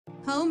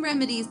Home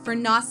remedies for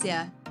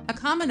nausea, a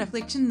common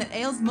affliction that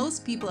ails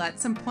most people at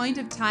some point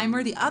of time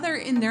or the other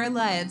in their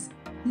lives.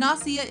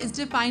 Nausea is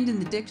defined in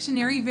the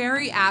dictionary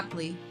very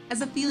aptly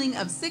as a feeling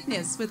of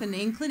sickness with an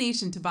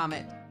inclination to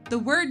vomit. The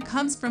word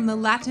comes from the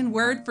Latin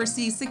word for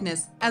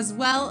seasickness, as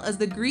well as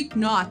the Greek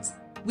nautes,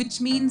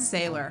 which means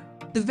sailor.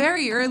 The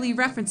very early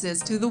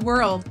references to the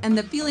world and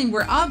the feeling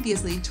were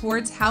obviously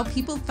towards how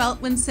people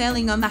felt when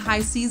sailing on the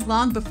high seas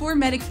long before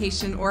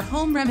medication or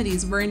home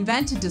remedies were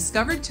invented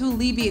discovered to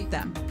alleviate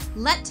them.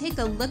 Let's take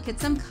a look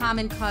at some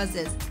common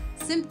causes,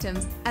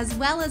 symptoms, as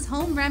well as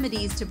home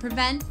remedies to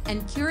prevent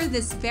and cure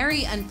this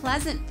very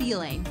unpleasant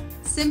feeling.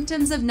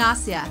 Symptoms of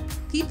nausea.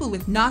 People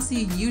with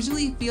nausea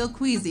usually feel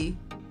queasy,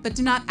 but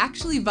do not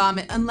actually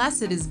vomit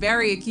unless it is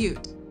very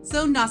acute.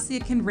 So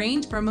nausea can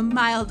range from a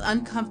mild,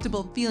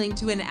 uncomfortable feeling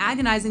to an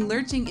agonizing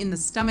lurching in the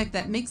stomach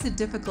that makes it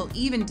difficult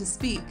even to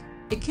speak.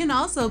 It can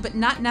also, but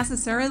not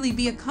necessarily,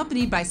 be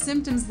accompanied by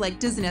symptoms like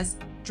dizziness,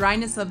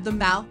 dryness of the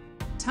mouth,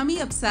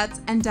 tummy upsets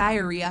and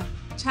diarrhea,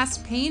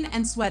 chest pain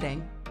and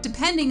sweating.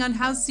 Depending on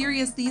how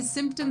serious these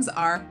symptoms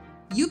are,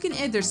 you can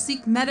either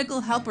seek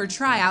medical help or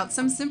try out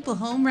some simple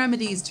home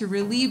remedies to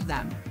relieve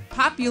them.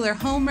 Popular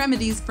home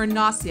remedies for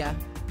nausea.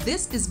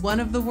 This is one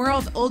of the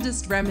world's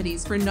oldest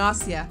remedies for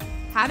nausea,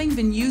 having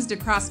been used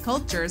across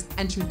cultures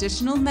and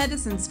traditional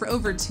medicines for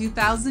over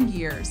 2,000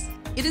 years.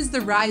 It is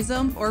the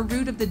rhizome or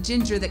root of the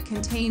ginger that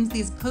contains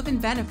these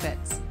potent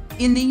benefits.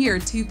 In the year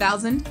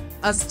 2000,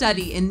 a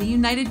study in the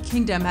United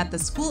Kingdom at the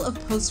School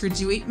of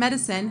Postgraduate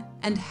Medicine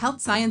and Health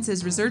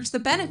Sciences researched the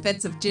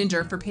benefits of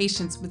ginger for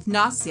patients with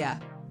nausea.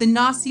 The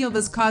nausea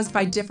was caused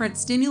by different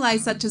stimuli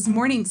such as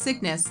morning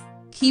sickness,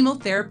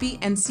 chemotherapy,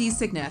 and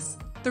seasickness.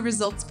 The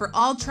results for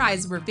all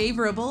tries were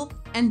favorable,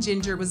 and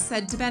ginger was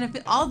said to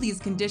benefit all these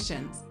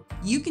conditions.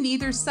 You can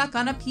either suck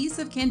on a piece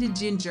of candied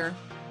ginger,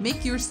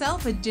 make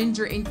yourself a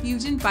ginger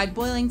infusion by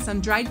boiling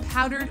some dried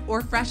powdered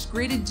or fresh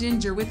grated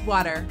ginger with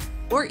water,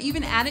 or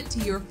even add it to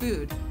your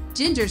food.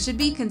 Ginger should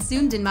be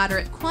consumed in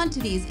moderate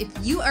quantities if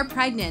you are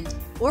pregnant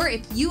or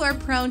if you are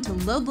prone to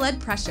low blood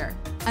pressure.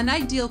 An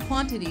ideal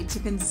quantity to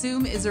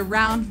consume is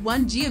around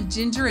 1 g of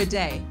ginger a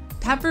day.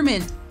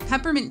 Peppermint,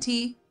 peppermint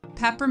tea,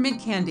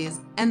 peppermint candies,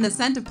 and the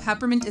scent of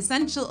peppermint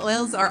essential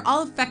oils are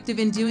all effective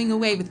in doing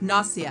away with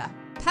nausea.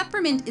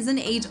 Peppermint is an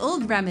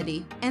age-old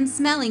remedy, and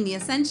smelling the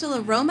essential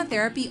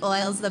aromatherapy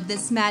oils of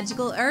this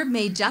magical herb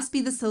may just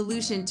be the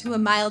solution to a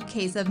mild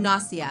case of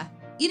nausea.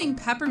 Eating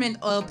peppermint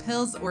oil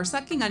pills or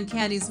sucking on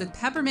candies with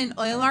peppermint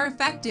oil are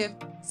effective,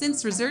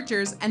 since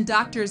researchers and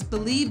doctors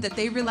believe that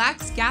they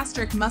relax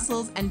gastric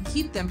muscles and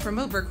keep them from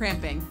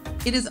overcramping.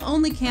 It is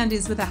only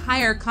candies with a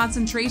higher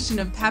concentration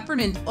of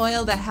peppermint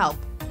oil that help.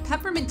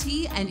 Peppermint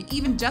tea and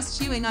even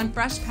just chewing on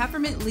fresh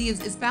peppermint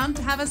leaves is found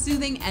to have a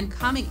soothing and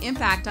calming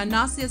impact on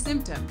nausea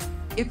symptoms.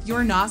 If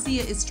your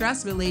nausea is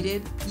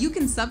stress-related, you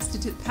can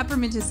substitute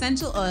peppermint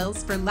essential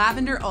oils for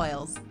lavender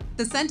oils.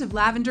 The scent of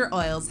lavender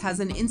oils has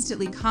an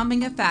instantly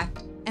calming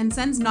effect and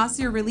sends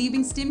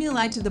nausea-relieving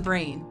stimuli to the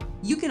brain.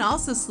 You can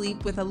also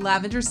sleep with a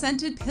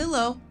lavender-scented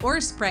pillow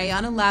or spray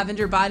on a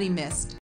lavender body mist.